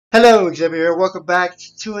Hello, Xavier. Welcome back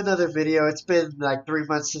to another video. It's been like 3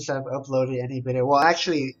 months since I've uploaded any video. Well,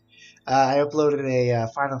 actually, I uploaded a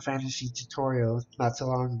Final Fantasy tutorial not so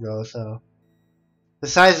long ago. So,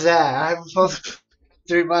 besides that, I haven't posted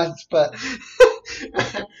 3 months. But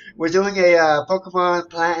we're doing a Pokemon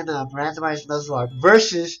Platinum Randomized Nuzlocke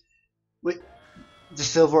versus with the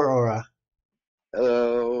Silver Aura.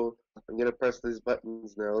 Hello. I'm gonna press these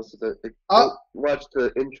buttons now so that I Oh, don't watch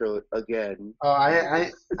the intro again. oh!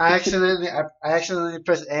 I accidentally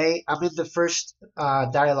pressed A. I'm in the first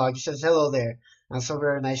dialogue. It says, "Hello there. I'm so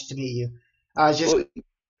very nice to meet you." Just Well,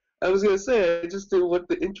 I was gonna say I just didn't want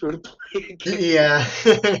the intro to play again. Yeah.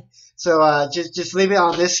 So just leave it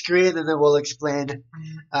on this screen, and then we'll explain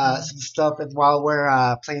some stuff. And while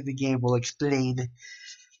we're playing the game, we'll explain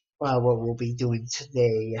what we'll be doing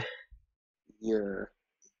today. Yeah.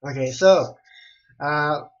 Okay, so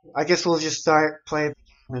uh, I guess we'll just start playing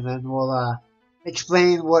the game, and then we'll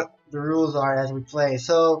explain what the rules are as we play.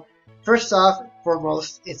 So first off,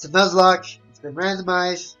 foremost, it's a Nuzlocke. It's been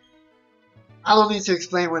randomized. I don't need to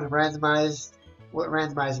explain what randomized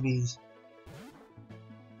means.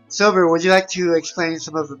 Silver, would you like to explain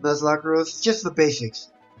some of the Nuzlocke rules? Just the basics.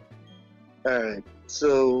 Alright.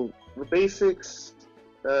 So the basics,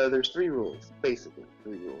 there's three rules, basically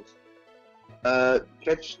three rules.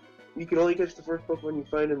 You can only catch the first Pokemon you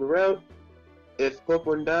find in the route. If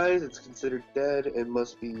Pokemon dies, it's considered dead and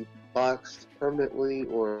must be boxed permanently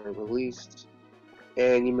or released.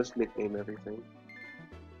 And you must nickname everything.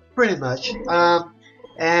 Pretty much.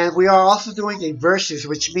 And we are also doing a versus,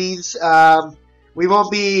 which means we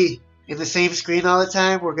won't be in the same screen all the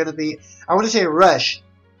time. We're going to be, I want to say rush,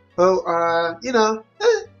 but, yeah,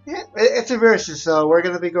 it's a versus, so we're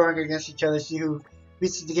going to be going against each other, see who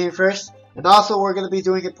beats the game first. And also, we're going to be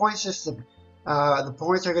doing a point system. The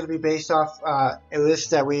points are going to be based off a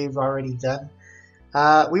list that we've already done.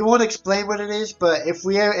 We won't explain what it is, but if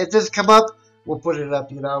it does come up, we'll put it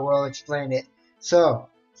up, we'll explain it. So,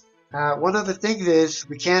 one of the things is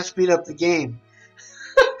we can't speed up the game.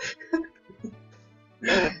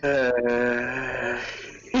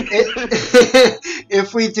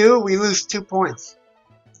 If we do, we lose 2 points.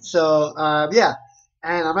 So, yeah.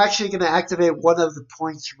 And I'm actually going to activate one of the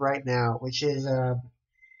points right now, which is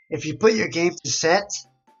if you put your game to set,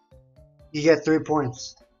 you get 3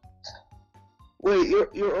 points. Wait,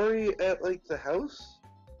 you're already at like the house?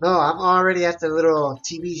 No, I'm already at the little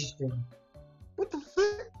TV thing. What the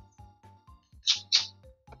fuck?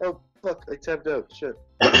 Oh fuck! I tapped out. Shit.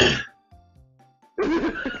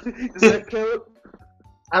 Does that count?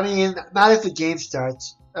 I mean, not if the game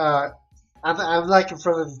starts. I'm like in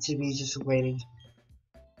front of the TV just waiting.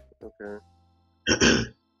 Okay.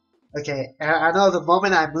 Okay, I know the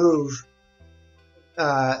moment I move,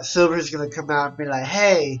 Silver's gonna come out and be like,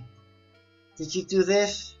 "Hey, did you do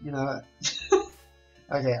this?"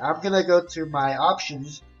 Okay, I'm gonna go to my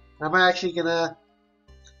options. I'm actually gonna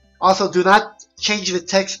also do not change the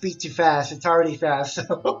text speed too fast. It's already fast.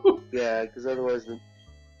 So Yeah, because otherwise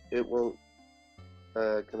it won't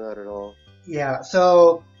come out at all. yeah.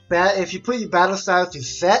 So if you put your battle style to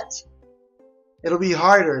set, it'll be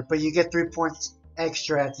harder, but you get 3 points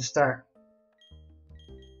extra at the start.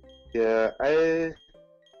 Yeah,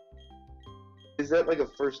 is that like a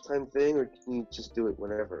first time thing, or can you just do it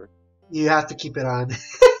whenever? You have to keep it on.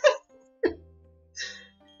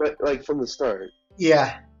 But like from the start.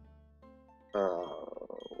 Yeah.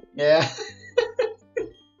 Oh. Yeah.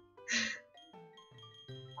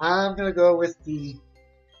 I'm gonna go with the.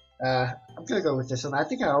 I'm gonna go with this one. I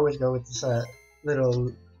think I always go with this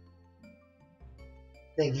little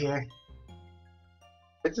thing here.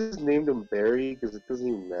 I just named him Barry because it doesn't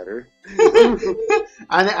even matter.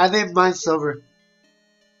 I named mine Silver.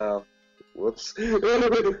 Oh, whoops.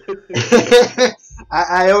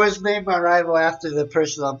 I always name my rival after the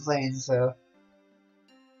person I'm playing. So.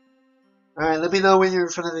 All right. Let me know when you're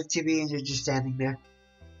in front of the TV and you're just standing there.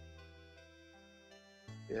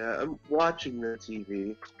 Yeah, I'm watching the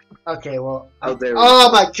TV. Okay. Well. Oh, there we Oh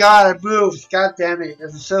go. my God! I moved. God damn it!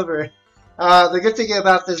 It's a Silver. The good thing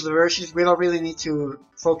about this version, we don't really need to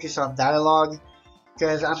focus on dialogue,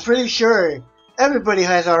 because I'm pretty sure everybody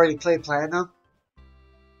has already played Platinum,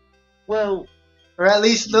 Well, or at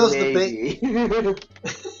least knows the maybe.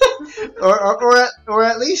 or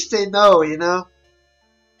at least they know,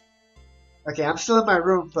 Okay, I'm still in my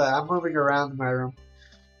room, but I'm moving around in my room.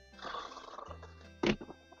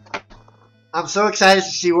 I'm so excited to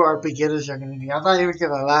see what our beginners are going to be. I'm not even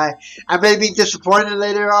going to lie. I may be disappointed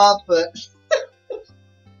later on, but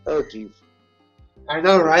Oh, jeez. I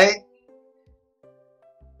know, right?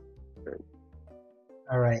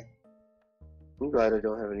 Alright. I'm glad I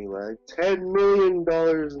don't have any lag. $10 million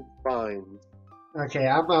in fines. Okay,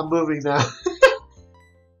 I'm moving now.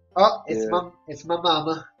 Oh, it's Yeah. it's my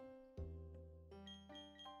mama.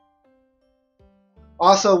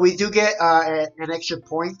 Also, we do get an extra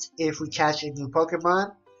point if we catch a new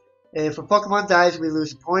Pokemon. If a Pokemon dies, we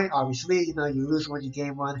lose a point. Obviously, you know, you lose when you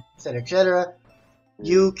gain one, etc., etc.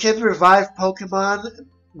 You can revive Pokemon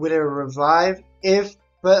with a revive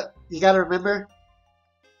but you gotta remember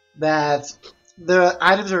that the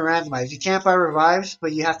items are randomized. You can't buy revives,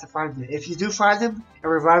 but you have to find them. If you do find them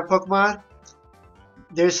and revive Pokemon,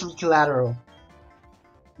 there's some collateral.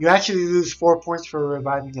 You actually lose 4 points for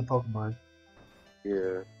reviving a Pokemon.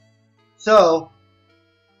 Yeah. So,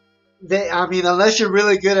 I mean, unless you're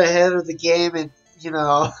really good ahead of the game and, you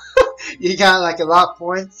know, you got like a lot of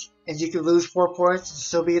points and you can lose 4 points and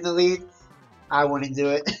still be in the lead, I wouldn't do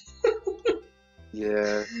it.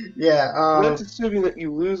 Yeah. Yeah. That's assuming that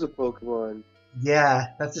you lose a Pokemon.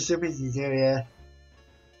 Yeah, that's assuming you do, yeah.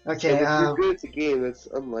 Okay, And if you're good at the game, that's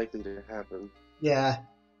unlikely to happen. Yeah.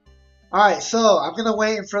 Alright, so I'm gonna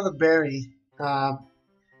wait in front of Barry. I'm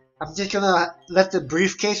just gonna let the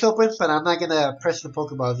briefcase open, but I'm not gonna press the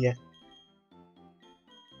Pokeballs yet.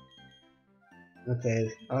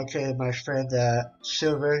 Okay, my friend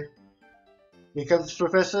Silver. Here comes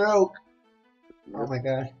Professor Oak. Oh my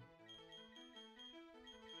god.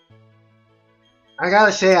 I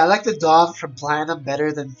gotta say, I like the Dawn from Platinum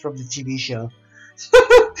better than from the TV show.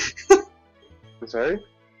 I'm sorry?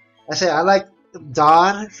 I say I like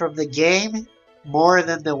Dawn from the game more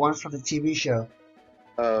than the one from the TV show.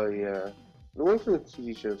 Oh, yeah. The one from the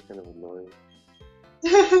TV show is kind of annoying.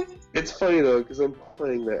 It's funny, though, because I'm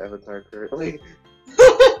playing the Avatar currently.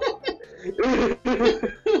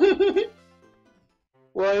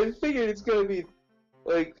 Well, I figured it's gonna be,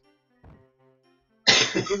 like...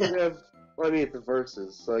 It doesn't have... Well, I mean, it's the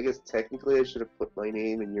verses, so I guess technically I should have put my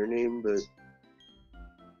name and your name, but...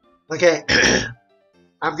 Okay.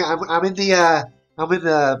 I'm in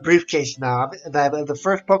the briefcase now. The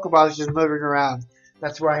first Pokeball is just moving around.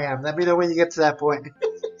 That's where I am. Let me know when you get to that point.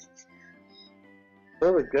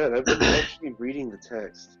 Oh my god, I've been actually reading the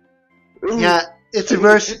text. Ooh, yeah, it's a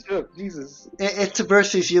verse. Jesus. It's a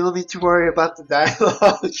verse, so you don't need to worry about the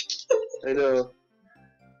dialogue. I know.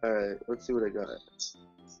 Alright, let's see what I got.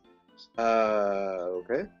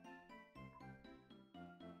 Okay.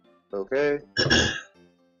 Okay.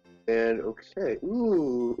 And okay.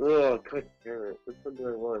 Ooh, oh, god damn it. Which one do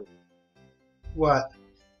I want? What?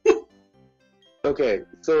 Okay,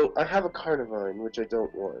 so I have a Carnivine, which I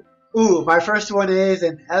don't want. Ooh, my first one is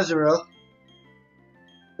an Azurill.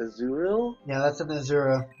 Azurill? Yeah, that's an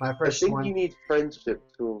Azurill. My first one. I think you need friendship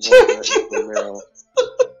to avoid that now.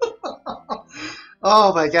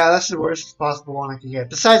 Oh my god, that's the worst possible one I could get.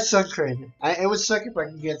 Besides Sunkern. It would suck if I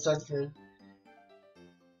could get Sunkern.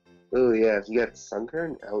 Oh yeah, if you got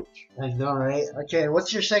Sunkern, ouch. I know, right? Okay,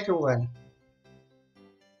 what's your second one?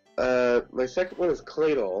 My second one is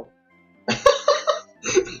Claydol.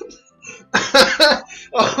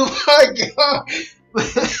 Oh my god!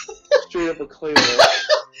 Straight up a Claydol.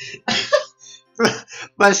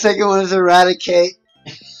 My second one is Eradicate.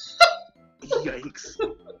 Yikes.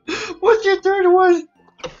 What's your third one?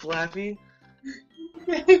 A Flappy?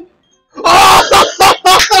 Oh!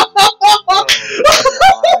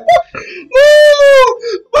 Woo!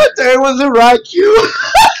 My third one's a Raikou.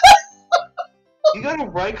 You got a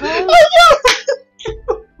Raikou?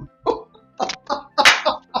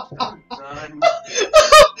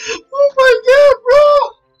 Oh my god, bro!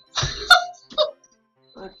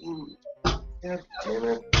 Fucking... God damn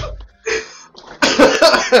it.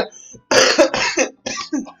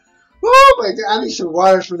 Oh my god, I need some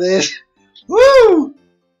water for this. Woo!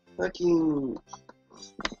 Fucking...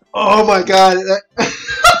 Oh my god.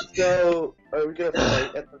 So, are we gonna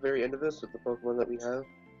fight at the very end of this with the Pokemon that we have?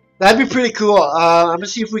 That'd be pretty cool. I'm gonna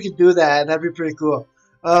see if we can do that. That'd be pretty cool.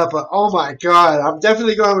 But oh my god, I'm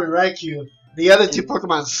definitely going with Raikou. The other two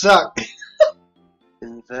Pokemon suck.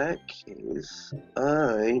 In that case,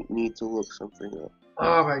 I need to look something up.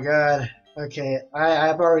 Oh my god. Okay,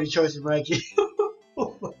 I've already chosen Raikou.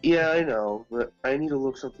 Yeah, I know, but I need to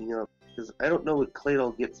look something up because I don't know what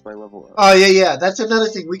Claydol gets my level up. Oh yeah, that's another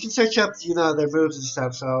thing. We can search up, you know, their moves and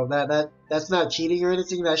stuff. So that's not cheating or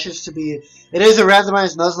anything. That's just to be. It is a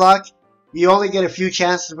randomized Nuzlocke. You only get a few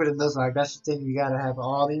chances with a Nuzlocke. That's the thing. You gotta have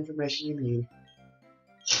all the information you need.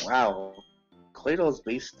 Wow, Claydol's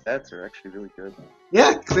base stats are actually really good.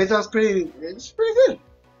 Yeah, Claydol's pretty. It's pretty good.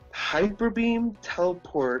 Hyper Beam,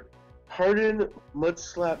 Teleport, Harden, Mud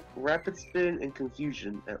Slap, Rapid Spin, and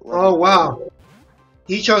Confusion at level. Oh wow.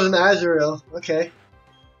 He chose an Azurill. Okay.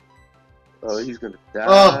 Oh, he's gonna die.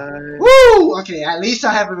 Oh! Woo! Okay, at least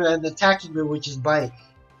I have an attacking move, which is Bite.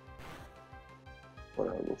 Hold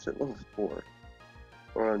on, what's at level 4?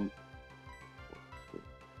 We're on.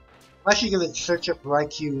 I'm actually gonna search up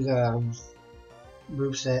Raikyu's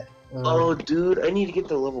moveset. Oh, dude, I need to get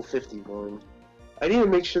to level 51. I need to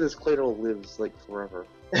make sure this Claydol lives, like, forever.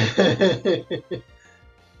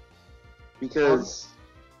 Because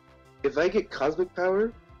if I get Cosmic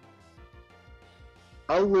Power,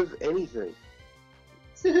 I'll live anything.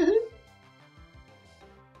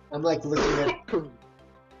 I'm like looking at.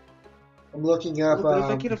 I'm looking up. But if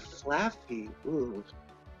I get a Flaffy, ooh,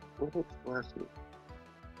 what about Flaffy?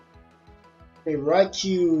 Hey,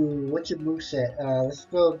 Raikou, what's your moveset? Let's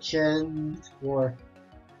go Gen 4.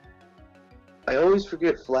 I always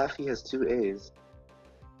forget Flaffy has 2 A's.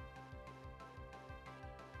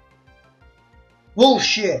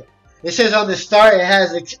 Bullshit! It says on the start it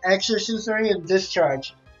has extra sensory and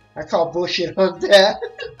discharge. I call bullshit on that.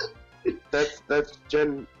 That's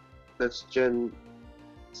Gen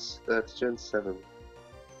 7.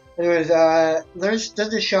 Anyways, learns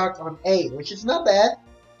Thunder Shock on 8, which is not bad.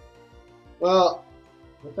 Well,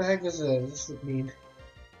 what the heck does this mean?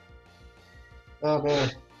 Oh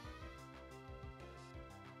man.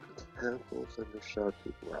 Handful Thunder Shock.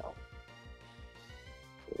 Wow.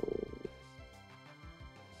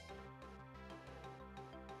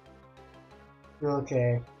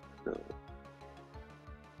 Okay. No.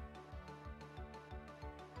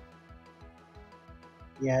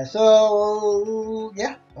 Yeah, so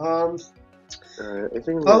yeah. I think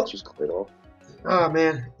I'm gonna choose Claydol. Oh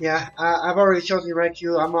man, yeah. I've already chosen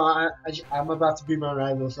Raikou. I'm about to be my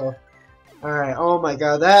rival. So, all right. Oh my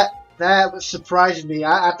god, that surprised me.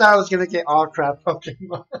 I thought I was gonna get all crap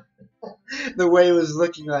Pokemon. The way it was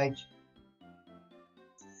looking like.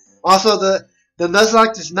 Also, the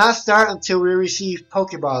Nuzlocke does not start until we receive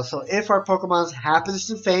Pokeballs. So if our Pokemon happens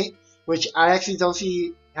to faint, which I actually don't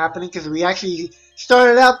see happening because we actually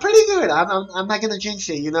started out pretty good. I'm not gonna jinx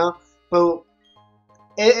it, you know, but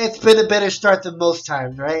it's been a better start than most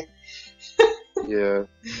times, right? Yeah.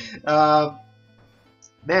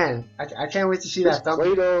 Man, I can't wait to see that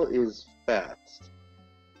thumbnail. Claydol is fast.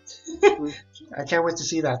 I can't wait to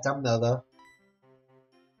see that thumbnail though.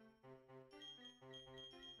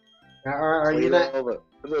 Are you not?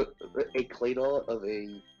 A Claydol of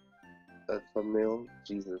a thumbnail?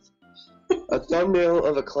 Jesus. A thumbnail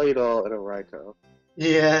of a Claydol and a Raikou.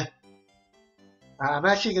 Yeah. I'm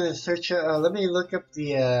actually gonna search. Let me look up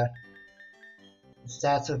the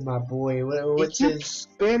stats of my boy. What's He his? keeps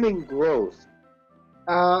spamming growth.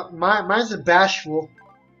 Mine's a bashful.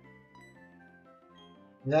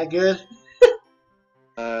 Is that good?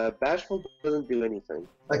 Bashful doesn't do anything.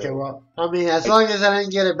 Okay, well, I mean, as long as I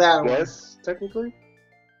didn't get a bad one. Yes, technically.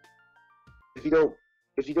 If you don't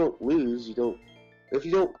lose, you don't. If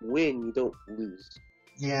you don't win, you don't lose.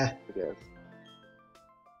 Yeah. I guess.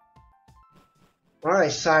 All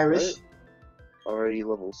right, Cyrus. Right. Already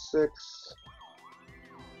level 6.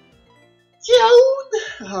 Joan!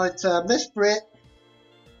 Oh, it's Miss Brit.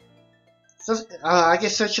 So, I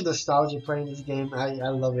get such a nostalgia playing this game. I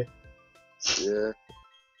love it. Yeah.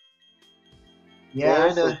 Yeah,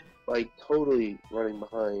 I know. Like totally running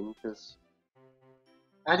behind because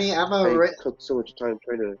I'm I took so much time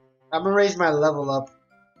trying to. I'm gonna raise my level up.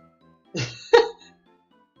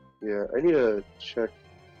 Yeah, I need to check.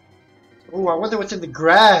 Ooh, I wonder what's in the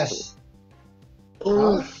grass.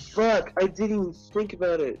 Oh Huh? fuck! I didn't even think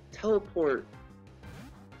about it. Teleport.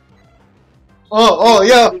 Oh,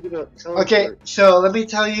 yo. Teleport. Okay, so let me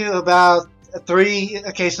tell you about 3.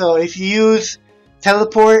 Okay, so if you use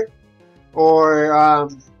teleport or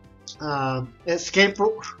escape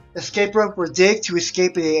rope or dig to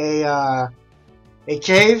escape a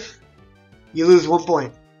cave, you lose 1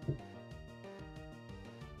 point.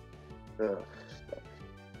 But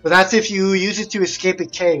that's if you use it to escape a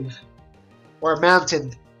cave or a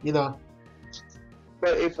mountain, you know.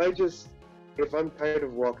 But if I'm tired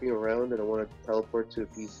of walking around and I want to teleport to a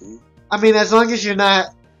PC. I mean, as long as you're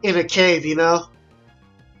not in a cave, you know.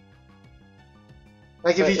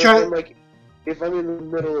 Like if you try. If I'm in the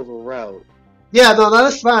middle of a route. Yeah, no,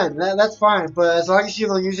 that's fine. That's fine. But as long as you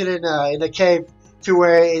don't use it in a cave to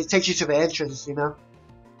where it takes you to the entrance, you know.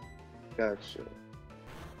 Gotcha.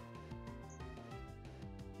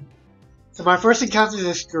 So my first encounter is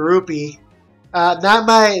a Skorupi. Not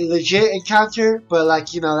my legit encounter, but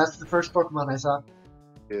like, you know, that's the first Pokemon I saw.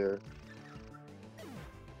 Yeah.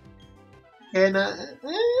 And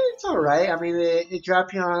it's alright. I mean, a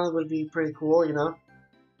Drapion would be pretty cool, you know.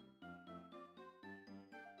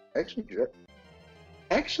 Actually,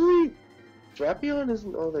 Drapion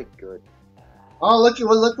isn't all that good. Oh, look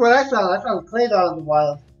what I found! I found Claydol in the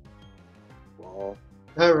wild. Well,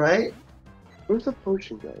 All right. where's the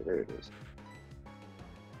potion guy? There it is.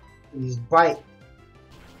 He's bite.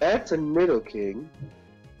 That's a Nidoking.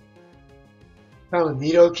 Found a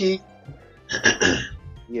Nidoking.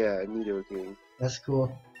 Yeah, a Nidoking. That's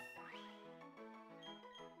cool.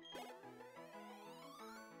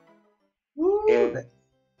 Woo. And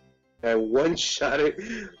I one-shot it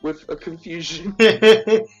with a confusion.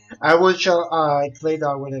 I one shot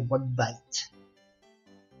Claydol with it one bite.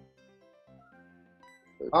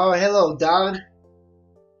 Oh, hello, Don.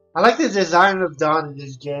 I like the design of Don in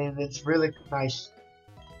this game. It's really nice.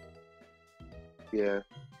 Yeah.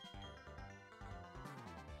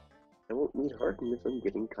 I won't need Harden if I'm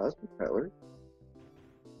getting Cosmic Power.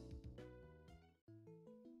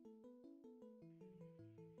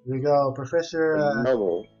 Here we go, Professor.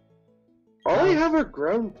 Double. All I have are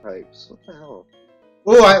ground types. What the hell?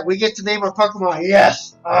 Oh, we get to name our Pokemon.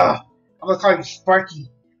 Yes. I'm gonna call you Sparky.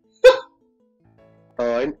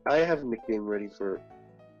 Oh, I have a nickname ready for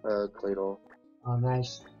Claydol. Oh,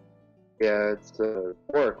 nice. Yeah, it's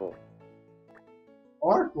Oracle.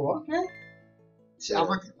 Oracle. Okay. So Yeah.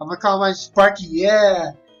 I'm gonna call mine Sparky.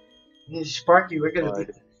 Yeah. Hey, Sparky, we're gonna Right.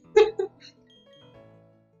 be.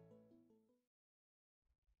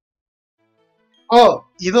 Oh,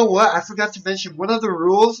 you know what? I forgot to mention one of the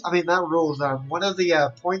rules. I mean, not rules. One of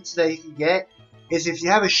the points that you can get is if you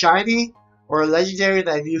have a shiny or a legendary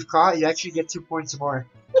that you've caught, you actually get 2 points more.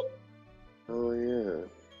 Oh yeah.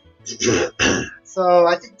 So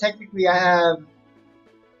I think technically I have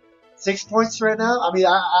 6 points right now. I mean,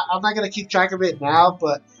 I'm not gonna keep track of it now,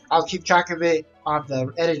 but I'll keep track of it on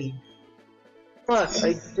the editing. Fuck!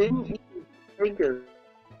 I didn't even think of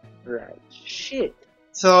that. Shit.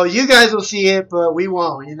 So you guys will see it, but we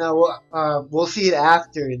won't. You know, we'll see it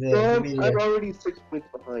after the So video. I'm already 6 points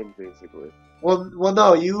behind, basically. Well,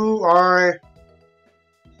 no, you are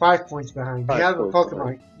 5 points behind. You 5 have a points Pokemon.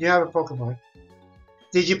 behind. You have a Pokemon.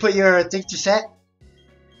 Did you put your thing to set?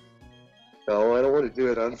 No, I don't want to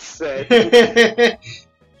do it on set.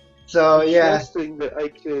 So yeah, Trusting that I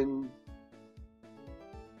can.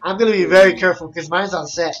 I'm gonna be very careful because mine's on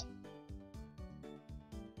set.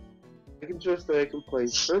 I can trust that I can play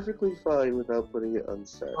perfectly fine without putting it on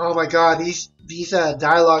set. Oh my god, these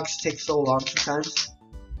dialogues take so long sometimes.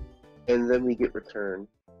 And then we get return.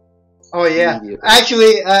 Oh yeah, Immediately.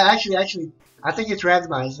 actually, I think it's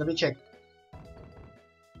randomized. Let me check.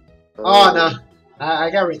 Oh no, I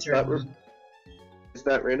got returned. Is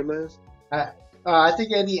that randomized? I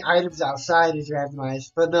think any items outside is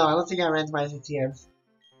randomized, but no, I don't think I randomized the TMs.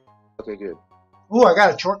 Okay, good. Ooh, I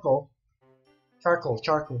got a charcoal. Charcoal.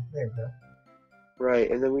 There you go. Right,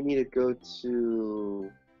 and then we need to go to.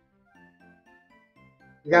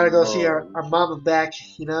 We gotta go see our mama back,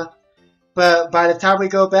 you know? But by the time we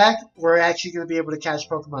go back, we're actually gonna be able to catch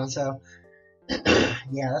Pokemon, so.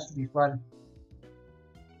 Yeah, that's gonna be fun.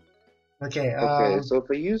 Okay, Okay, so if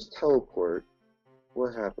I use teleport,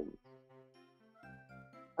 what happens?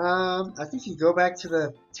 I think you go back to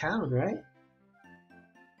the town, right?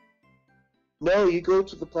 No, you go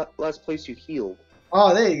to the last place you healed.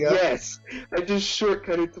 Oh, there you go. Yes! I just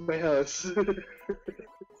shortcutted to my house.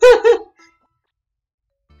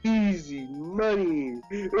 Easy money!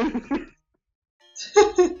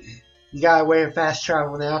 You got a way of fast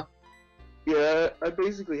travel now. Yeah, I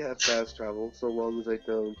basically have fast travel, so long as I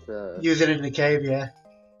don't, Use it in the cave, yeah.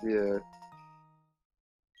 yeah.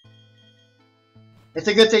 It's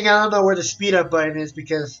a good thing I don't know where the speed up button is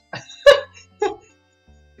because.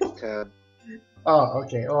 Tab. Oh,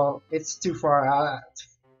 okay. Well, it's too far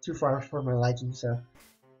for my liking. So,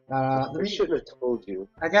 I shouldn't have told you.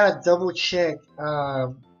 I gotta double check. I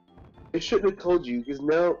shouldn't have told you because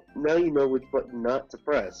now you know which button not to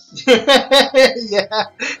press. Yeah.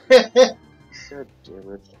 God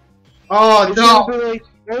damn it! Oh no! Be like,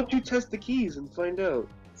 why don't you test the keys and find out?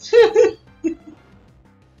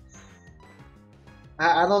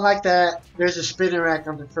 I don't like that. There's a spinning rack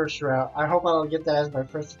on the first route. I hope I don't get that as my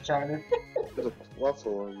first encounter. There's a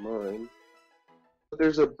Fluffle on mine. But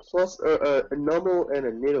there's a Numel and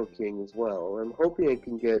a Nidoking as well. I'm hoping I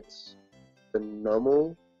can get the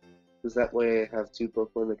Numel, because that way I have 2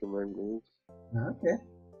 Pokemon that can learn moves. Okay.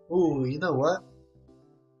 Ooh, you know what?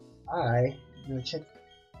 I'm gonna check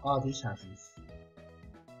all these houses.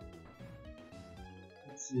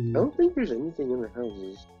 Let's see. I don't think there's anything in the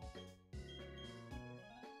houses.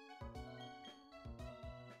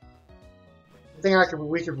 I think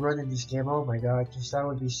we could run in this game. Oh my god, because that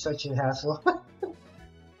would be such a hassle.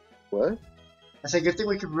 What? I said, good thing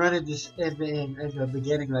we can run in this in the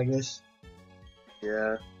beginning like this.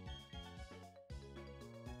 Yeah.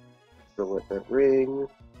 Still with that ring.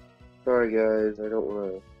 Sorry guys, I don't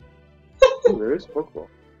wanna... Ooh, there is Pokemon.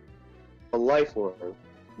 A life orb.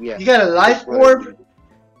 Yeah. You got a life orb?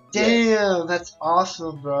 Damn, Yeah. that's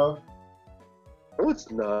awesome, bro. No, it's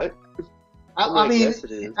not. I mean, guess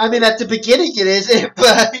it is. I mean, at the beginning it isn't,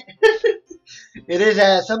 but it is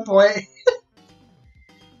at some point.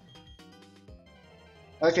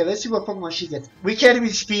 Okay, let's see what Pokemon she gets. We can't even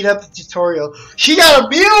speed up the tutorial. She got a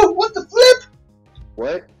Mew? What the flip?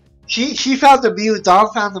 What? She found the Mew. Dom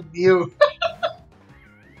found the Mew.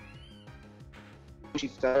 She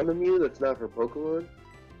found a Mew that's not her Pokemon?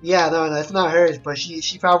 Yeah, no, that's not hers, but she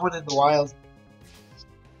found one in the wild.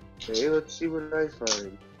 Okay, let's see what I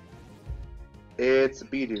find. It's a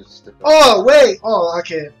Beedus. Oh, wait! Oh,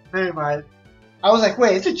 okay. Never mind. I was like,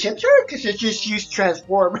 wait, it's a Chimchar? Because it just used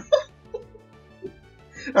Transform.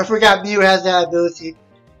 I forgot Mew has that ability.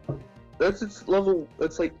 That's its level,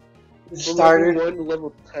 that's like, It's from starter. level 1 to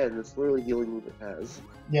level 10, it's literally the only move it has.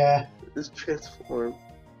 Yeah. It's Transform.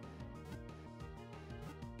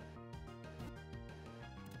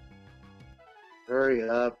 Hurry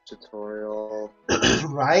up, tutorial.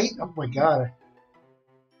 Right? Oh my god.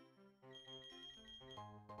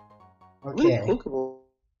 How many Okay.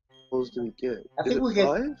 Pokeballs do we get? I think we get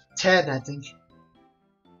get 5? 10, I think.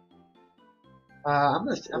 I'm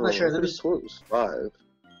not sure. Let me It was 5.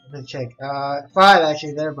 Let me check. 5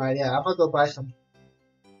 actually. Never mind. Yeah, I'm gonna go buy some.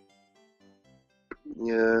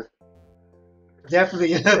 Yeah.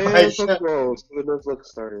 Definitely gonna buy And some. Pokeballs, the Nuzlocke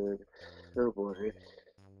started. Oh boy.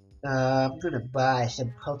 I'm gonna buy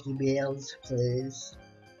some Pokeballs, please.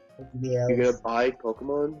 Pokeballs. You're gonna buy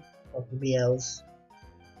Pokemon? Pokeballs.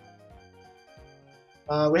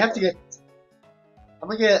 We have to get.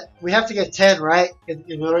 We have to get 10, right?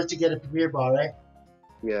 In order to get a Premier Ball, right?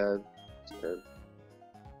 Yeah. It's good.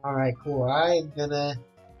 All right, cool. I'm gonna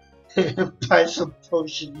buy some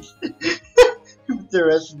potions with the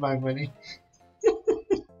rest of my money.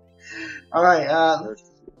 All right.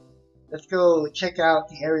 Let's go check out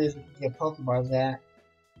the areas we can get Pokemon at.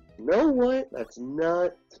 You know what? That's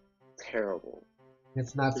not terrible.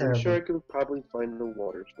 It's not I'm terrible. sure I could probably find the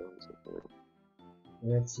water stones.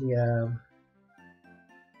 Let's see.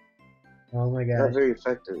 Oh my Not gosh. very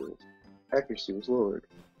effective. Accuracy was lowered.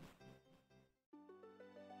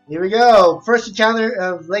 Here we go. First encounter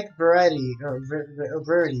of Lake Variety or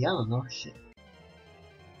Verity. I don't know. Shit.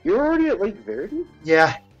 You're already at Lake Verity?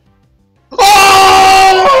 Yeah.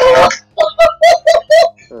 Oh!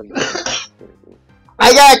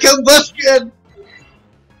 I got a combustion.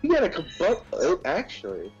 You got a combust. Oh,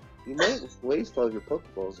 actually, you might waste all your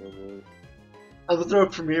Pokeballs on there. I'm gonna throw a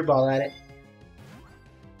Premier Ball at it.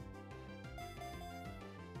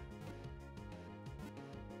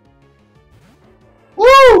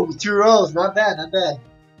 Woo! 2 rolls. Not bad. Not bad.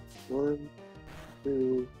 1,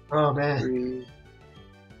 2, Oh man. 3.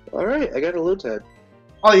 Alright, I got a Lotad.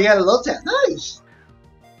 Oh, you got a low tap. Nice.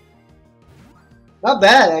 Not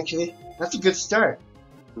bad actually. That's a good start.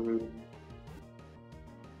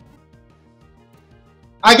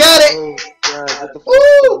 I got it. Oh god, what the fuck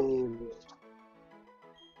Woo! do you mean?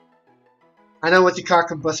 I know what you call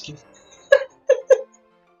combustion.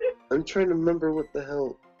 I'm trying to remember what the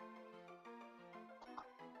hell.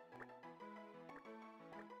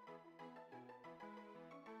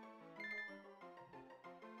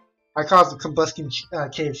 I call it the combustion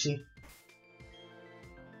KFC.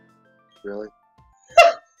 Really?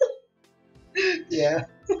 Yeah.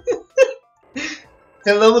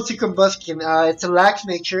 The level 2 combustion. It's a lax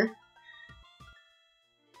nature.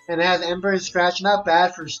 And it has Ember and Scratch. Not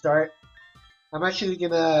bad for a start. I'm actually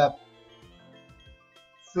gonna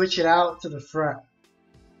switch it out to the front.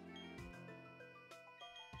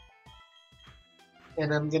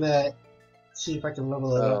 And I'm gonna see if I can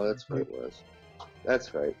level it up. Oh, that's what it was.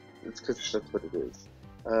 That's right. It's because that's what it is.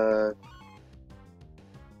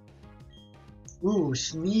 Ooh,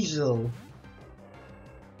 Sneasel.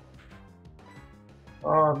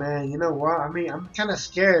 Oh man, you know what? I mean, I'm kind of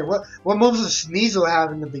scared. What moves does Sneasel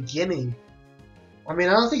have in the beginning? I mean,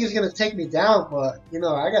 I don't think it's gonna take me down, but you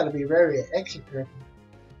know, I gotta be very extra careful.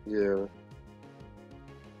 Yeah.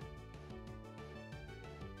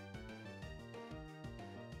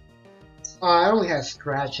 Oh, I only have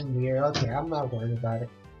Scratch and Leer. Okay, I'm not worried about it.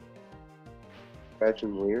 Scratch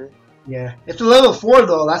and Leer? Yeah, it's a level 4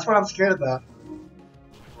 though. That's what I'm scared about.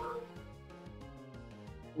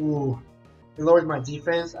 Ooh, it lowered my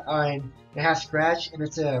defense. And it has Scratch, and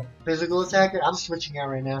it's a physical attacker. I'm switching out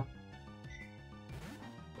right now.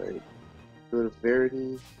 Right. Go to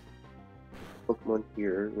Verity. Pokemon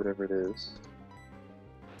here, whatever it is.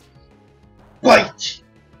 Bite!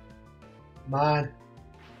 Come on.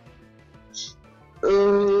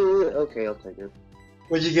 Okay, I'll take it.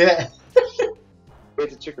 What'd you get?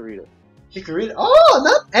 It's a Chikorita. Chikorita. Oh,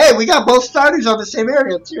 not. Hey, we got both starters on the same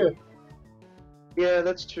area too. Yeah,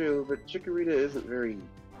 that's true, but Chikorita isn't very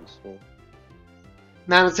useful.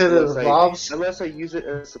 Not until it evolves. Unless I use it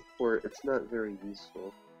as support, it's not very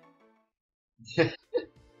useful.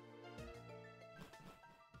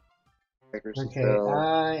 Okay,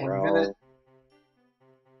 I am gonna.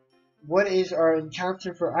 What is our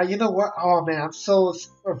encounter for? You know what? Oh man, I'm so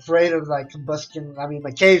afraid of like combustion. I mean,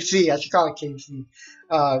 like KFC. I should call it KFC.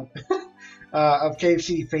 Of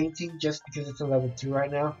KFC fainting just because it's a level 2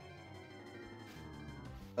 right now.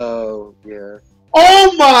 Oh yeah.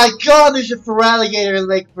 Oh my God! There's a Feraligatr in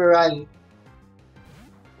Lake Variety.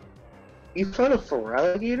 You found a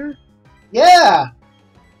Feraligatr? Yeah.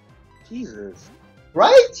 Jesus.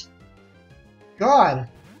 Right? God.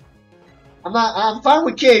 I'm fine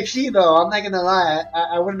with KFC though. I'm not gonna lie.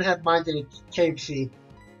 I wouldn't have minded a KFC.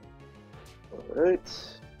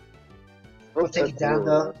 Alright. We'll take it down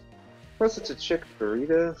though. Plus it's a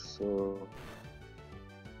Chikorita, so...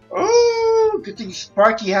 Oh, good thing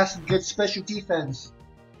Sparky has some good special defense.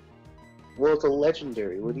 Well, it's a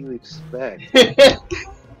legendary. What do you expect?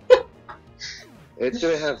 It's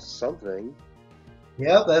gonna have something.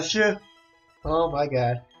 Yep, that's true. Oh my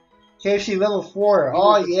God. KFC level 4.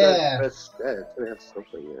 Oh yeah. It's gonna have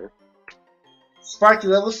something there. Sparky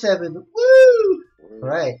level 7. Woo!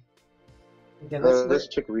 Right. Okay, this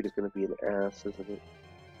Chikorita's gonna be an ass, isn't it?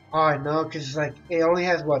 Oh, I know, because like it only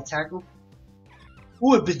has what, tackle?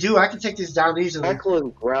 Ooh, a Bidoo, I can take this down easily. Tackle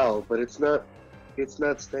and growl, but it's not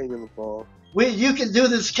staying in the ball. Wait, you can do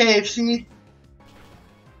this, KFC.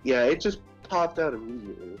 Yeah, it just popped out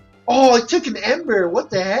immediately. Oh, it took an Ember. What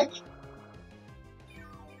the heck?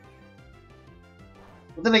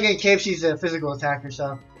 But then again, KFC's a physical attacker,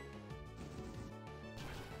 so.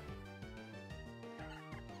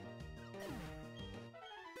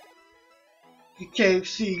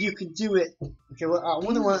 KFC, you can do it. Okay, well, I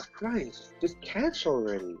wonder what. Jesus Christ, just catch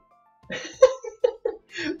already.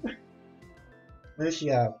 Let's see,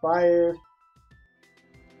 fire.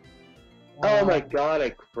 Oh my God, I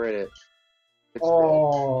crit it.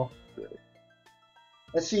 Oh.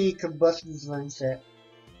 Let's see, combustion's learn set.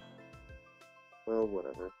 Well,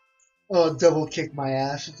 whatever. Oh, double kick my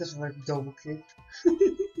ass. It doesn't like double kick.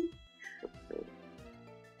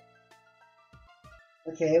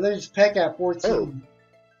 Okay, there's Peck at 14.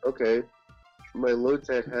 Oh, okay. My load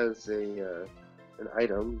set has an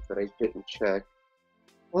item that I didn't check.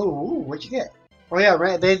 Oh, what'd you get? Oh yeah,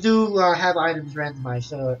 right. They do have items randomized,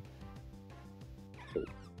 so.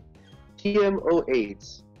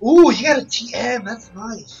 TM08. Ooh, you got a TM. That's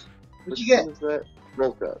nice. What'd you get? What is that?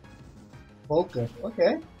 Volca. Volca.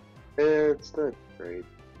 Okay. It's not great.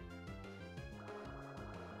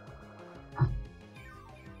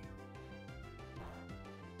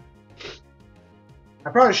 I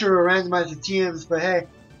probably should have randomized the TMs, but hey.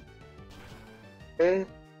 Eh.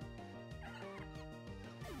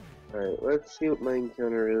 Alright, let's see what my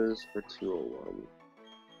encounter is for 201.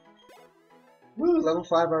 Woo, level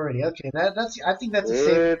 5 already. Okay, I think that's a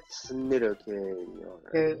safe. It's Nidoking.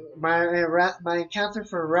 Okay, my encounter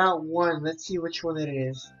for route 1. Let's see which one it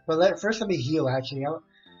is. But first let me heal. Actually,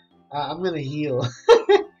 I'm gonna heal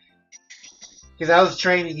because I was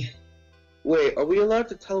training. Wait, are we allowed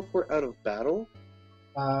to teleport out of battle?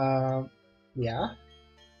 Yeah.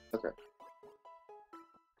 Okay.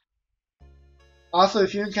 Also,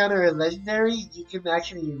 if you encounter a legendary, you can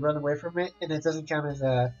actually run away from it, and it doesn't count as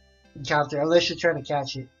a encounter unless you're trying to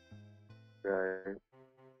catch it. Right.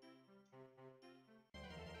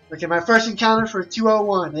 Okay, my first encounter for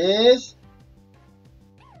 201 is.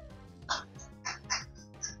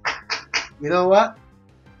 You know what?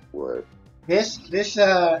 What? This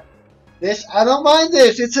I don't mind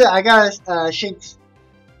this. I got Shinx.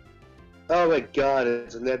 Oh my God,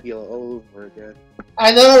 it's a Nebula all over again.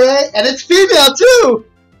 I know, right? And it's female too.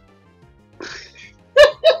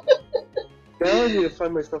 Now I need to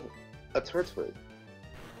find myself a Turtwig.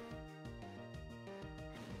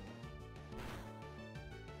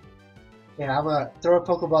 Yeah, I'm gonna throw a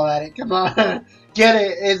Pokeball at it. Come on, get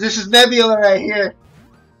it. This is Nebula right here.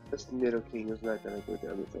 This Nidoking is not gonna go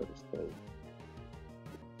down this other thing.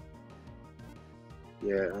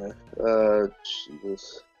 Yeah,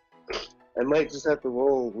 Jesus. I might just have to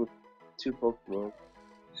roll with 2 Pokemon.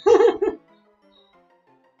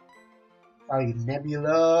 Oh, you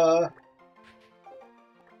Nebula.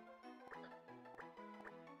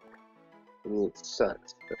 I mean, it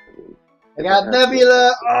sucks. But I got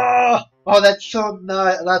Nebula. Oh, that's so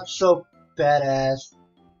nice. That's so badass.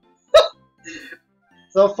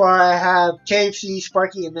 So far, I have KFC,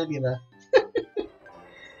 Sparky, and Nebula.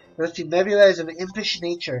 Let's see. Nebula is an impish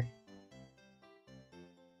nature.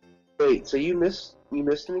 Wait, so you missed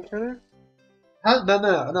an encounter? Huh?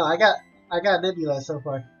 No. I got Nebula so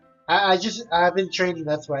far. I've been training.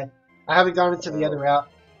 That's why I haven't gone into the other route.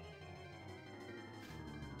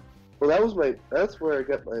 Well, that's where I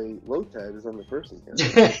got my low tag is on the first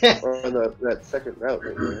encounter, or on that second route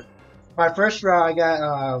right there. My first route, I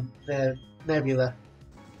got the Nebula.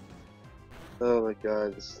 Oh my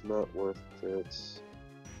god, this is not worth it.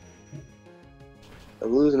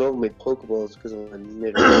 I'm losing all my Pokeballs because of a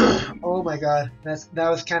knitter. Oh my god, that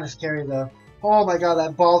was kind of scary though. Oh my god,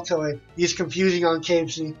 that ball toy. He's confusing on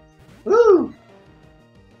KFC. Woo!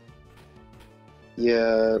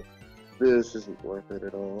 Yeah, this isn't worth it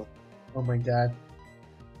at all. Oh my god.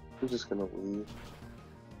 I'm just gonna leave.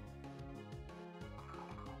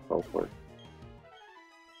 Oh boy.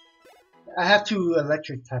 I have 2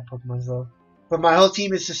 electric type Pokemon though. But my whole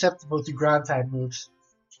team is susceptible to ground type moves.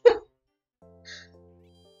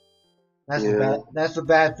 That's the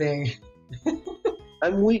bad thing.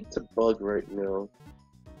 I'm weak to bug right now.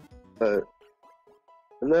 But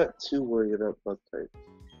I'm not too worried about bug types.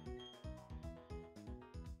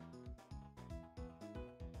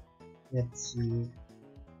 Let's see.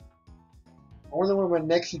 I wonder what my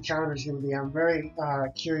next encounter is going to be. I'm very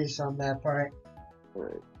curious on that part.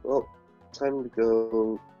 Alright, well, time to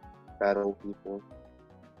go battle people.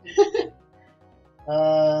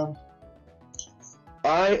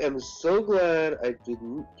 I am so glad I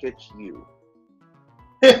didn't catch you.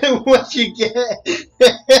 What you get?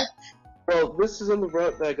 Well, this is on the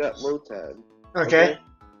route that I got Lotad. Okay.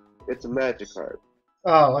 It's a Magikarp.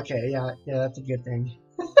 Oh, okay. Yeah, that's a good thing.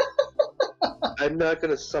 I'm not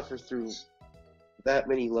gonna suffer through that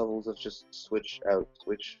many levels of just switch out,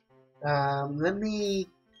 switch. Let me...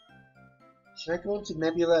 Should I go into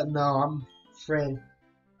Nebula? No, I'm afraid.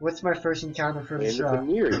 What's my first encounter for this route?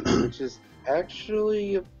 Venereal, which is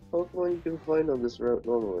actually a Pokemon you can find on this route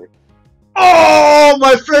normally. Oh,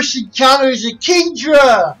 my first encounter is a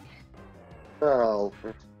Kingdra! Oh,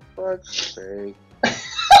 for fuck's sake.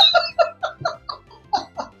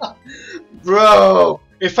 Bro,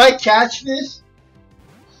 if I catch this,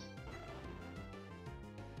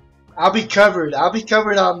 I'll be covered. I'll be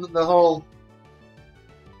covered on the whole...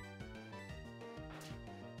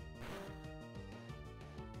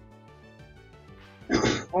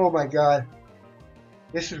 Oh my god.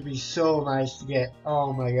 This would be so nice to get.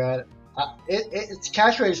 Oh my god. Its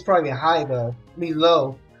catch rate is probably high though. I mean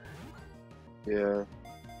low. Yeah.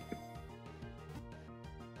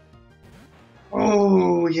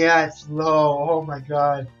 Oh yeah, it's low. Oh my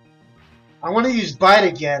god. I want to use Bite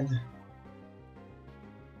again.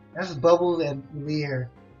 That's Bubble and Leer.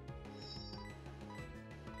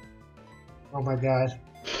 Oh my god.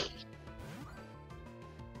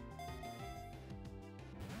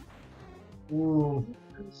 Ooh.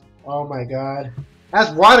 Oh my god.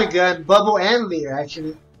 That's Water Gun, Bubble, and Leer,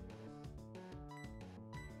 actually.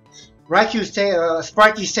 Sparky's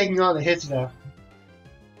taking on the hits now.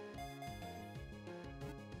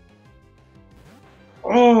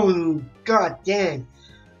 Oh, god dang.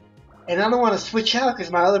 And I don't want to switch out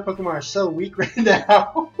because my other Pokemon are so weak right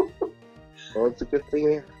now. Well, it's a good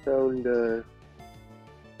thing I found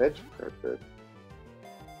Magikarp then.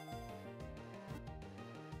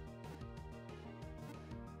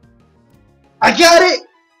 I got it!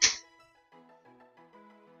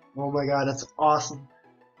 Oh my god, that's awesome.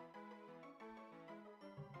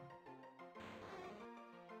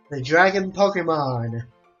 The Dragon Pokemon.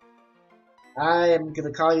 I am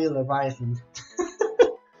gonna call you Leviathan.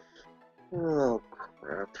 Oh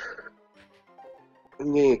crap.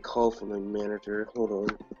 I'm getting a call from my manager. Hold on.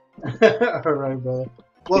 Alright, brother.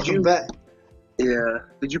 Welcome back. Yeah.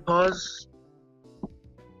 Did you pause?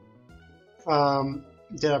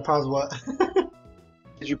 Did I pause what?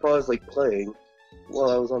 Did you pause like playing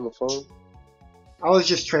while I was on the phone? I was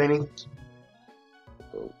just training.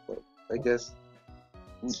 Oh, well, I guess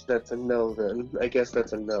that's a no then. I guess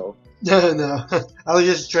that's a no. No. I was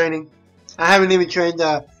just training. I haven't even trained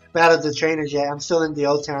battled the trainers yet. I'm still in the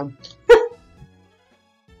old town.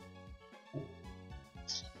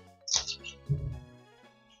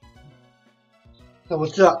 So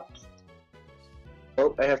what's up?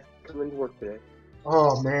 Oh, I have to come into work today.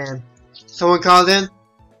 Oh man. Someone called in?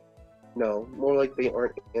 No, more like they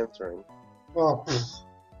aren't answering. Oh.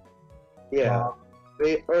 Yeah,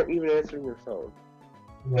 they aren't even answering their phone.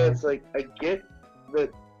 Yeah. And it's like, I get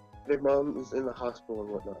that their mom is in the hospital and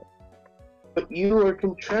whatnot, but you are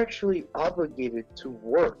contractually obligated to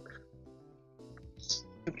work.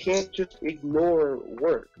 You can't just ignore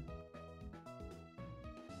work.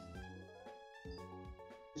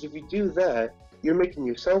 Because if you do that, you're making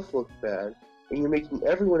yourself look bad, and you're making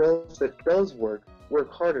everyone else that does work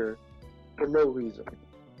harder for no reason.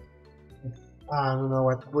 I don't know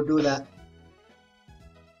what would do that.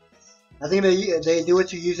 I think they do it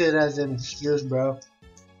to use it as an excuse, bro.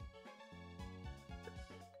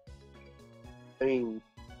 I mean,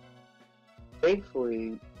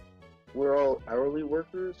 thankfully, we're all hourly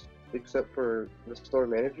workers, except for the store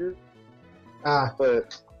manager.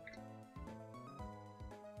 But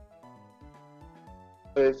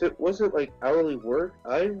if it wasn't like hourly work,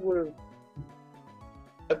 I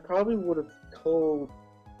probably would have told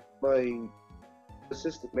my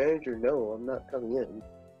assistant manager, no, I'm not coming in.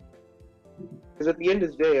 Because at the end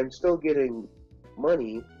of the day, I'm still getting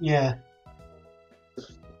money. Yeah.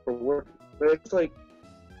 For work, but it's like,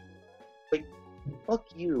 fuck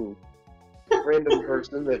you, random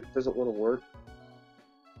person that doesn't want to work.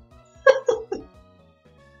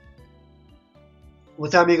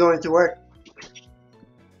 What time are you going to work?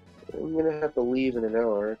 I'm gonna have to leave in an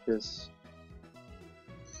hour because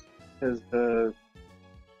the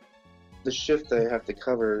shift I have to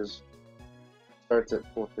cover starts at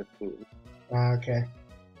 4:15. Okay.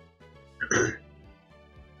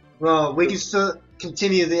 Well, we can still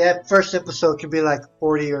continue. The first episode can be like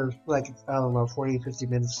 40 or like, I don't know, 40, 50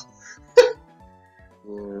 minutes.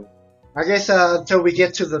 Yeah. I guess until we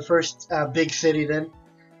get to the first big city then.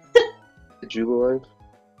 The Jubilee?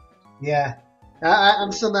 Yeah.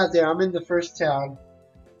 I'm still not there. I'm in the first town.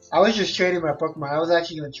 I was just training my Pokemon. I was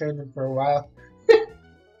actually going to train them for a while.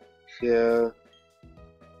 Yeah.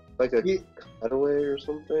 Like a cutaway or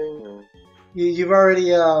something? Or... You've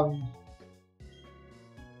already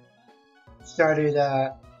started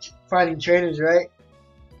finding trainers, right?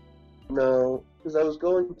 No, because I was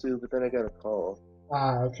going to, but then I got a call.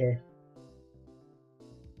 Okay.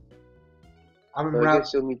 I'm in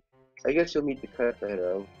So route. I guess you'll need to cut that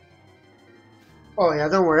out. Oh yeah,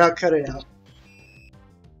 don't worry, I'll cut it out.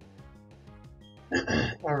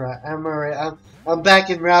 Alright, I'm alright. I'm back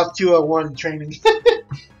in Route 201 training.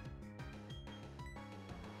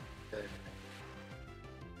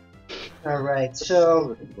 Alright,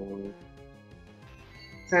 so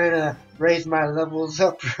trying to raise my levels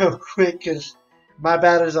up real quick because my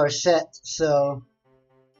battles are set, so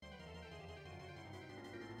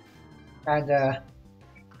kinda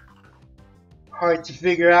hard to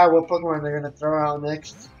figure out what Pokemon they're gonna throw out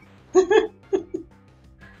next.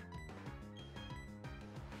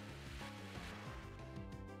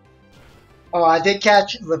 Oh, I did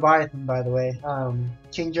catch Leviathan, by the way.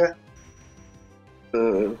 Kingdra.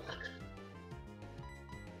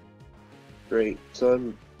 Great. So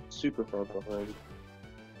I'm super far behind.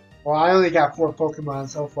 Well, I only got 4 Pokemon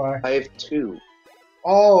so far. I have 2.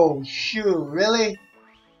 Oh, shoot, really?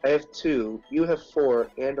 I have 2. You have 4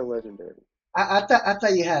 and a legendary. I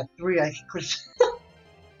thought you had 3. I could.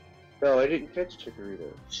 No, I didn't catch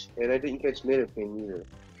Chikorita. And I didn't catch Nidoking either.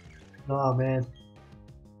 Oh, man.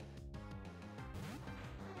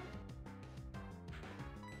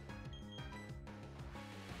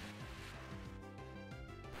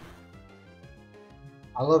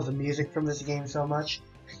 I love the music from this game so much.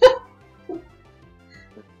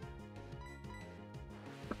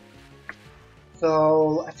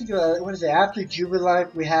 So, I think, what is it, after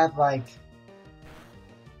Jubilife we have, like...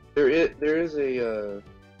 There is a,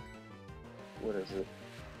 what is it?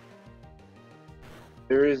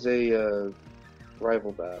 There is a,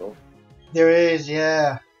 rival battle. There is,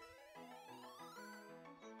 yeah.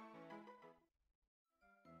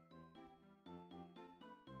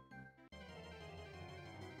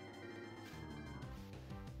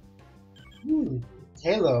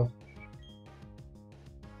 Halo.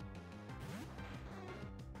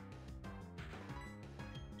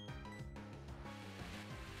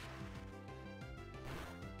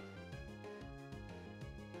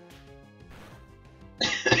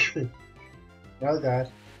 Oh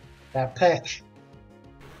god. That peck.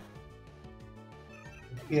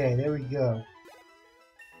 Okay, there we go.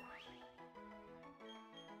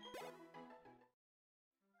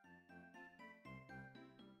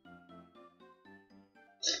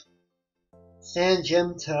 Sand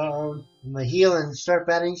Gem Town. I'm gonna heal and start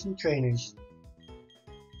batting some trainers.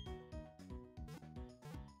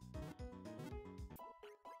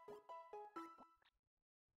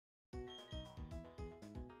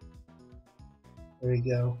 There we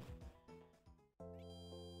go.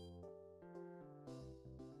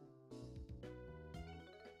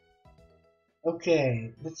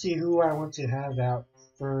 Okay, let's see who I want to have out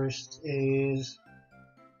first is...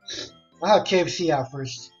 I'll have KFC out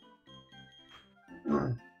first.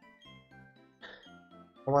 I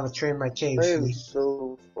want to train my I am KFC.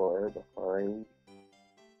 so far behind.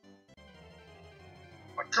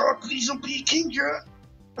 please don't be a Kingdra.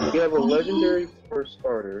 You have a legendary first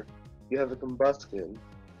starter. You have a Combuskin,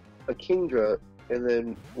 a Kingdra, and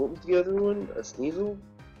then what was the other one? A Sneasel?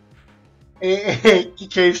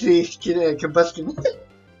 KFC Combustion.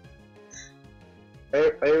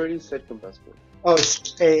 I already said Combuskin. Oh,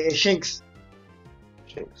 Shinx.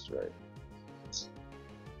 Shinx, right?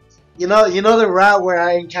 You know the route where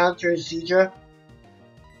I encountered Seadra?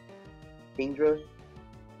 Kingdra?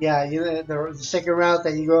 Yeah, you know the second route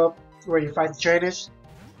that you go up where you fight the trainers?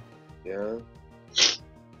 Yeah.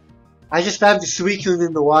 I just found the Suicune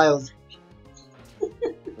in the wild.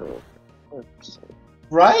 Oh, 100%.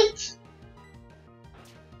 Right?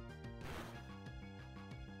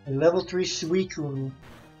 A level 3 Suicune.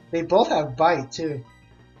 They both have bite too.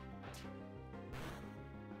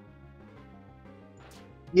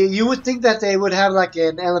 You would think that they would have like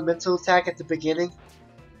an elemental attack at the beginning,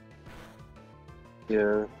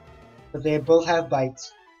 Yeah. but they both have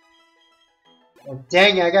bites. Oh,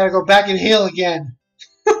 dang it, I gotta go back and heal again.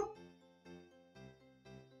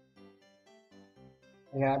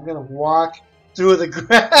 Yeah, I'm gonna walk through the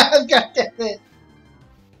grass. God damn it.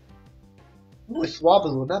 Ooh,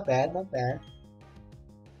 Swablu, not bad, not bad.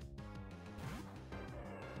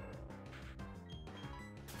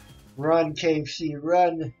 Run, KFC,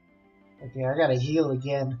 run. Okay, I gotta heal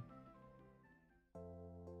again.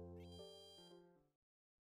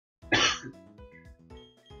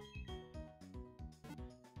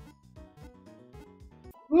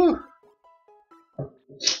 Whew.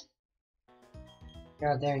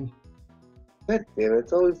 God dang. God damn it,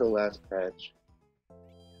 it's always the last patch.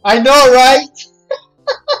 I know, right?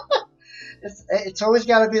 It's always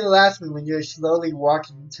gotta be the last one when you're slowly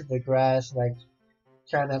walking into the grass, like,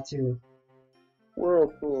 try not to.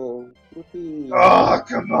 Whirlpool. Whoopee. Oh,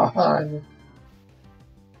 come on!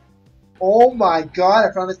 Oh my god,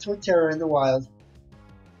 I found a Torterra in the wild.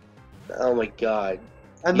 Oh my god.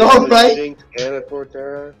 I You know, have a right? Jinx and a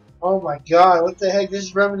Torterra? Oh my god, what the heck? This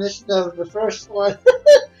is reminiscent of the first one.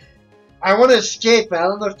 I want to escape, but I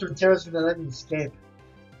don't know if Torterra's gonna let me escape.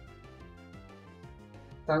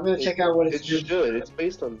 So I'm gonna check out what it's It should. It's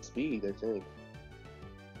based on speed, I think.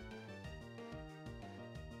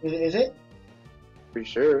 Is it? Pretty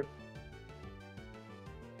sure.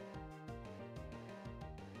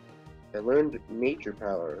 I learned nature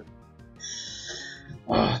power.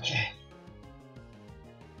 Okay.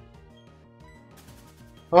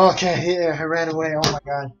 Okay, yeah, I ran away. Oh my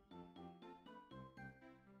god.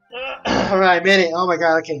 Alright, made it. Oh my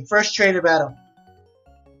god, okay. First trainer battle.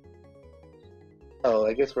 Oh,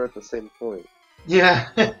 I guess we're at the same point. Yeah.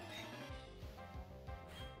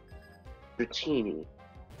 Dratini.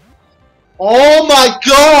 Oh my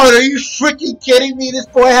god, are you freaking kidding me? This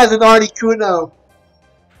boy has an Articuno.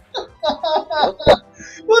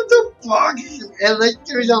 What the fuck?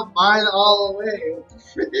 Electors on mine all the way. What the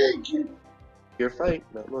frick? Your fight,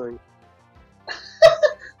 not mine.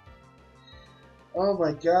 Oh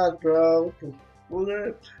my god, bro. What the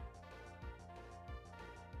flip?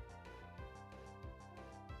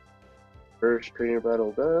 First trainer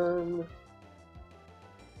battle done.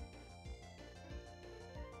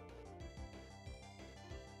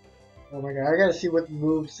 Oh my god, I gotta see what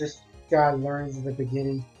moves this guy learns in the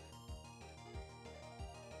beginning.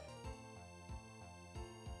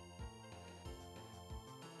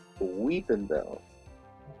 Weeping Bell.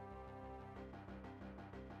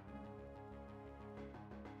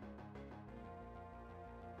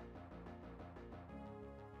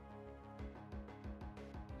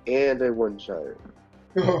 And a one-shotter.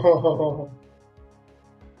 Oh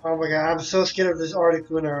my god, I'm so scared of this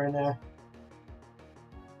Articuno right now.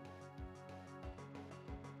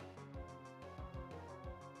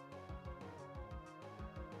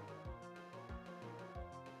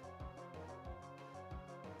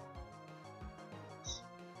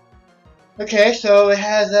 Okay, so it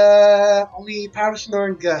has only Power Snore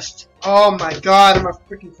and Gust. Oh my god, I'm a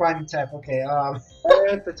freaking fighting type. Okay,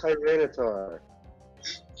 And the Tyranitar.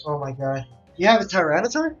 oh my god. You have a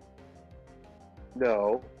Tyranitar?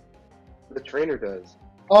 No. The trainer does.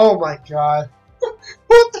 Oh my god.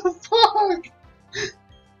 What the fuck?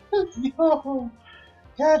 No.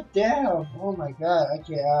 God damn. Oh my god.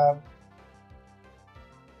 Okay, I'm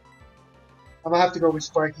gonna have to go with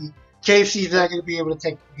Sparky. KFC's not gonna be able to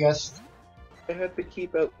take Gust. I had to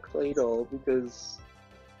keep out Claydol because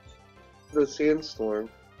the sandstorm.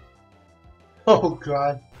 Oh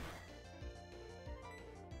god.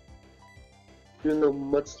 Even though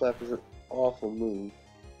Mud Slap is an awful move.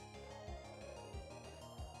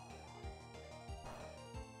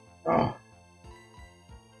 Oh.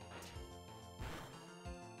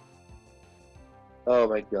 Oh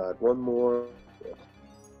my god, one more.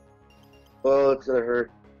 Oh, it's gonna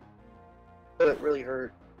hurt. It really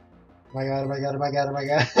hurt. Oh my god, oh my god, oh my god, oh my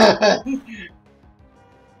god.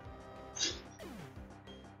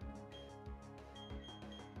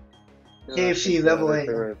 KFC level 8.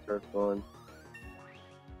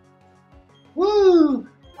 Woo!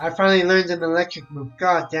 I finally learned an electric move.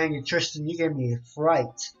 God dang it, Tristan, you gave me a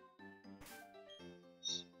fright.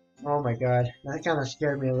 Oh my god, that kind of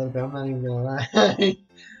scared me a little bit, I'm not even gonna lie.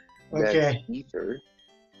 Okay. Ether.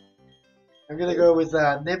 I'm gonna go with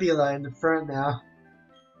Nebula in the front now.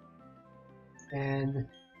 And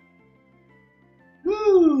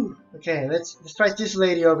woo! Okay, let's fight this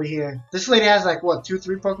lady over here. This lady has like what,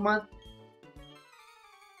 2-3 Pokemon?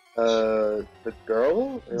 The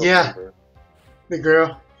girl? Yeah. Remember. The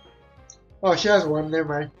girl. Oh, she has one, never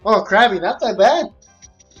mind. Oh, Krabby, not that bad.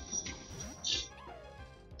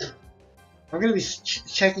 I'm gonna be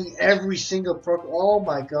checking every single Pokemon. Oh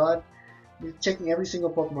my god. You're checking every single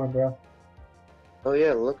Pokemon, bro. Oh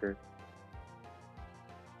yeah, look her.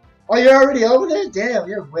 Oh, you're already over there? Damn,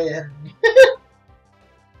 you're way ahead of me.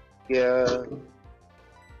 Yeah.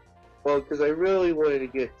 Well, because I really wanted to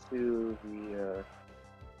get to the,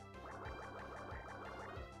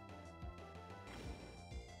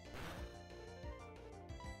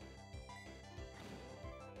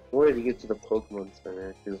 I wanted to get to the Pokemon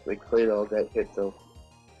Center, because my Claydol got hit to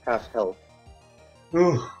half health.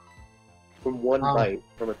 Ooh. From one bite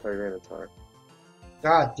from a Tyranitar.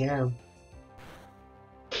 God damn.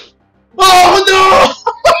 Oh no!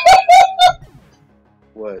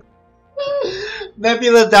 What?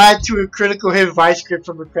 Nebula died to a critical hit Vice Grip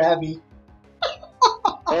from a Krabby.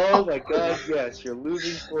 Oh my god, yes, you're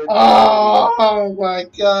losing points. Oh my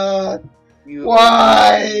god. You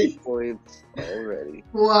Why? Points already.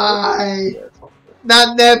 Why?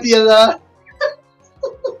 Not Nebula.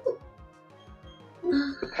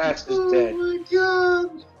 The past is dead. Oh my god.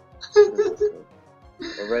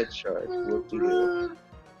 A red shard. Whoop-de-doo.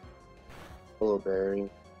 Hello, Barry.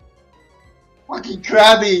 Fucking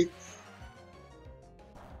Krabby.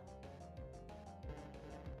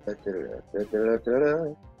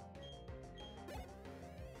 Da-da-da-da-da-da-da.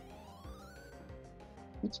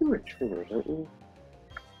 You two are trainers, aren't you?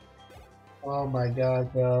 Oh my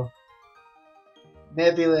god, bro.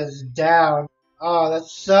 Nebula's down. Oh, that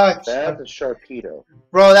sucks. That's a Sharpedo.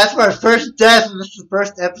 Bro, that's my first death and this is the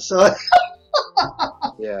first episode.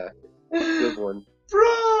 Yeah. Good one.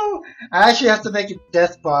 Bro! I actually have to make a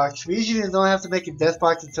death box. We usually don't have to make a death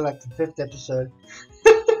box until like the 5th episode.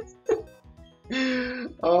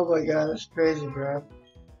 Oh my god, that's crazy, bro.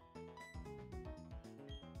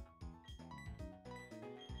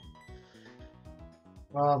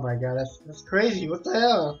 Oh my god, that's crazy. What the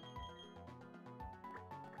hell?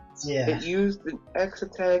 Yeah. It used an X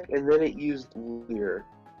attack and then it used Leer.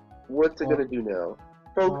 What's it gonna do now?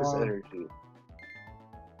 Focus energy.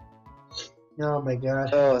 Oh my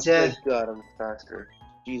god. Oh, thank god I'm faster.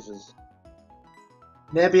 Jesus.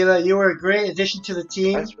 Nebula, you were a great addition to the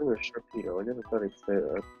team. That's from a Sharpedo. I never thought I'd say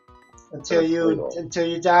that. Until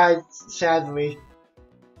you died, sadly.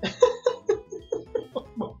 Oh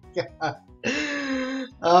my god.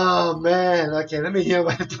 Oh man. Okay, let me heal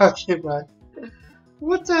my Pokemon.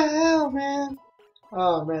 What the hell, man?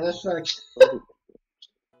 Oh man, that sucks.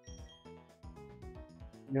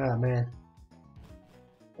 Yeah, man.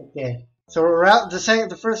 Okay. So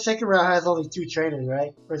second route has only 2 trainers,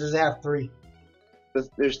 right? Or does it have 3?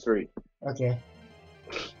 There's 3. Okay.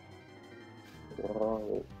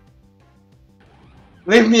 Wow.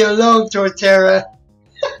 Leave me alone, Torterra.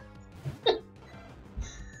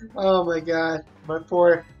 Oh my god, my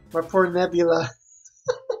poor Nebula.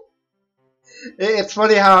 It's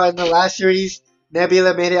funny how in the last series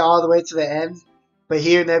Nebula made it all the way to the end, but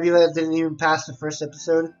here Nebula didn't even pass the first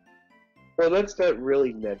episode. Well, that's not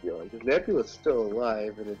really Nebula, because Nebula's still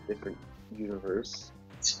alive in a different universe.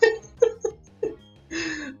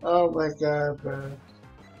 Oh my god, bro.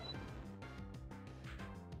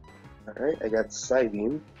 Alright, I got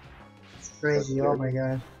Psybeam. It's crazy, oh my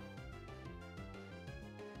god.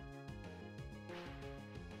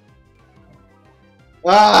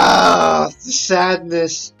 Ah, the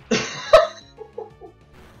sadness.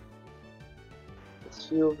 Let's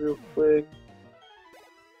heal real quick.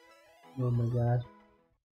 Oh my god.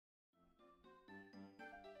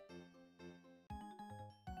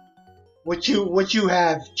 What you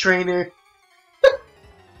have, trainer?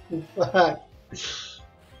 Fuck.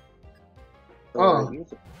 Oh.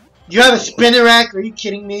 You have a Spinnerack? Are you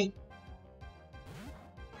kidding me?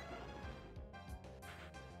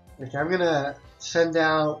 Okay, I'm gonna send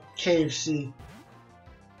out KFC.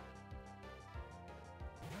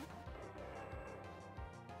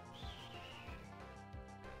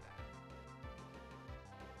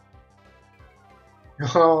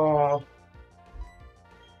 Oh,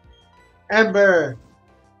 Ember.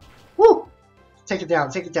 Woo! Take it down,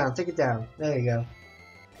 take it down, take it down. There you go.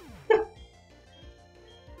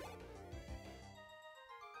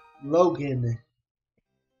 Logan.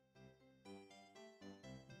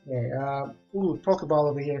 Yeah, ooh, Pokeball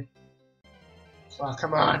over here. Oh,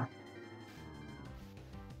 come on.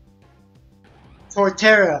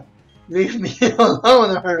 Torterra, leave me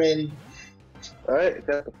alone already. Alright, I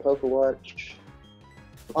got the Pokewatch.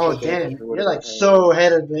 Oh, damn, you're like so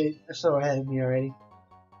ahead of me. So ahead of me already.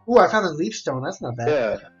 Ooh, I found a Leaf Stone. That's not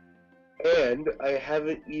bad. Yeah, and I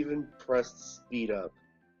haven't even pressed speed up.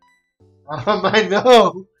 I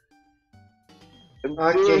know.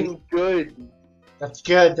 I'm doing good. That's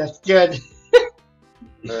good. That's good.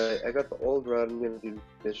 Alright, I got the old rod. I'm gonna do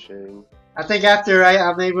fishing. I think after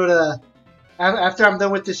I'm able to, after I'm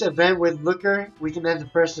done with this event with Looker, we can end the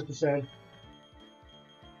first episode.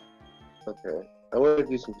 Okay, I want to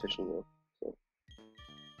do some fishing though. So.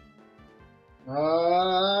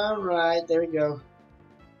 Alright, there we go.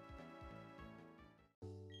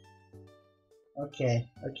 Okay,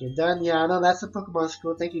 done. Yeah, I know that's the Pokemon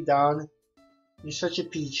school. Thank you, Don. You're such a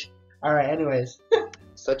peach. Alright, anyways.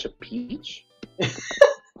 Such a peach? Is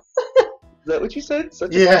that what you said?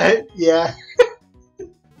 Such a yeah.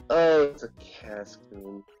 Oh, it's a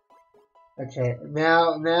Cascoon. Okay,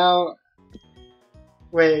 now.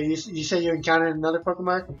 Wait, you said you encountered another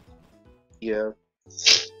Pokemon? Yeah.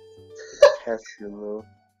 Cascoon though.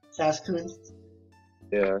 Cascoon?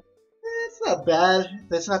 Yeah. It's not bad.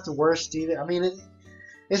 That's not the worst either. I mean,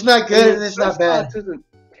 it's not good and it's not bad. It isn't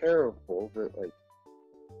terrible, but like,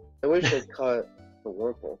 I wish I caught the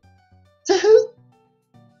Wurmple.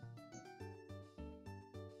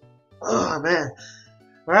 Oh man!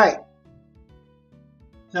 All right.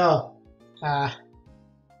 So,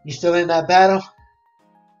 you still in that battle?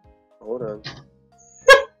 Hold on.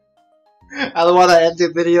 I don't want to end the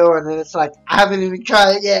video and then it's like I haven't even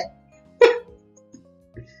tried it yet.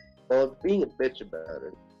 Well, I'm being a bitch about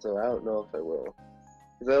it, so I don't know if I will.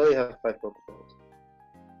 Because I only have 5 Pokeballs.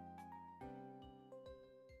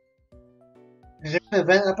 Is there an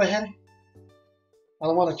event up ahead? I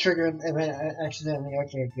don't want to trigger an event accidentally.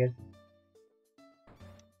 Okay, good.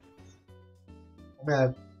 I'm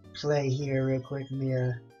gonna play here real quick. Let me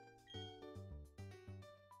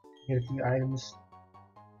get a few items.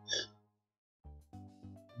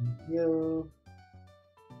 Yo.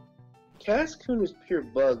 Cascoon is pure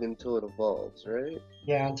bug until it evolves, right?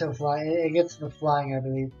 Yeah, until flying. It gets the flying, I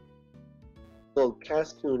believe. Well,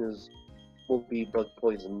 Cascoon will be bug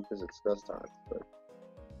poison because it's dust type, but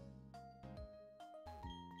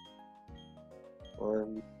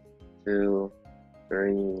 1, 2,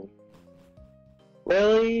 3.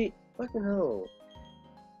 Really? Fucking hell.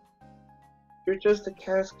 You're just a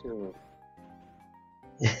Cascoon.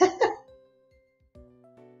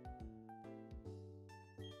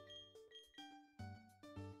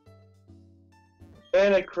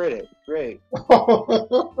 And I crit it. Great. Oh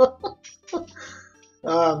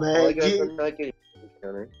man! Well, I guess I'm not getting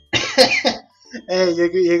counter. Hey,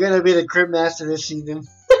 you're gonna be the crit master this season.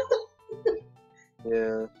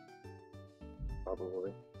 Yeah.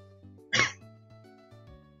 Probably.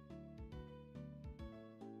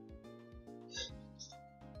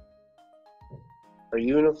 Are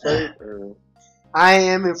you in a fight or? I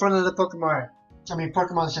am in front of the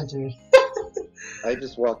Pokemon Center. I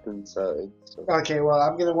just walked inside. So. Okay, well,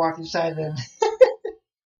 I'm gonna walk inside then.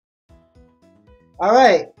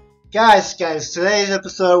 Alright, guys, today's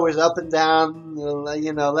episode was up and down,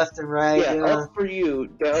 left and right. Yeah, up for you,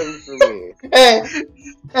 down for me.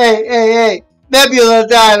 hey, Nebula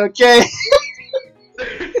died, okay?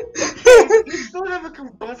 You still have a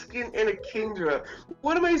Combuskin and a Kingdra.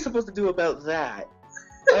 What am I supposed to do about that?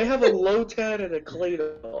 I have a Lotad and a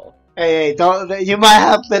Claydol. Hey, you might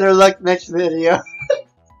have better luck next video.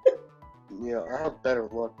 Yeah, I'll have better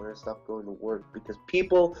luck when I stop going to work because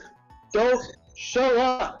people don't show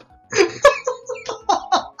up.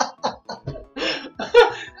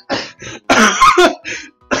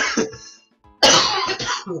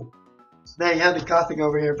 Man, you have me coughing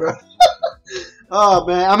over here, bro. Oh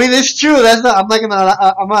man, I mean it's true. I'm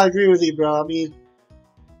not agree with you, bro. I mean,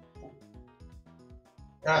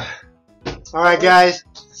 all right, guys.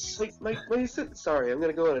 My assistant, sorry, I'm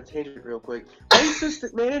gonna go on a tangent real quick. My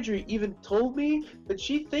assistant manager even told me that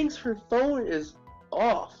she thinks her phone is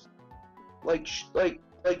off. Like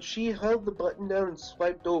she held the button down and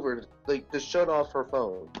swiped over, to shut off her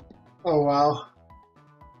phone. Oh wow.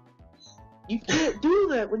 You can't do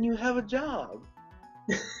that when you have a job.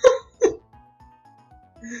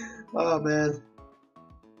 Oh man.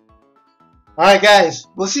 Alright, guys.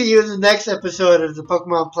 We'll see you in the next episode of the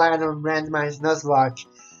Pokemon Platinum Randomized Nuzlocke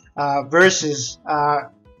versus.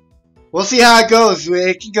 We'll see how it goes.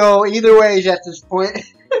 It can go either ways at this point.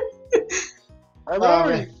 I'm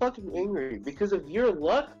already fucking angry because of your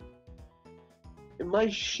luck and my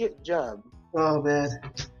shit job. Oh, man.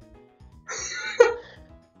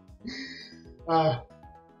 My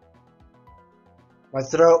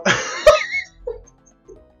throat.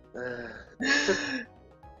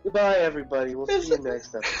 Goodbye, everybody. We'll see you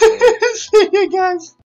next episode. See you guys.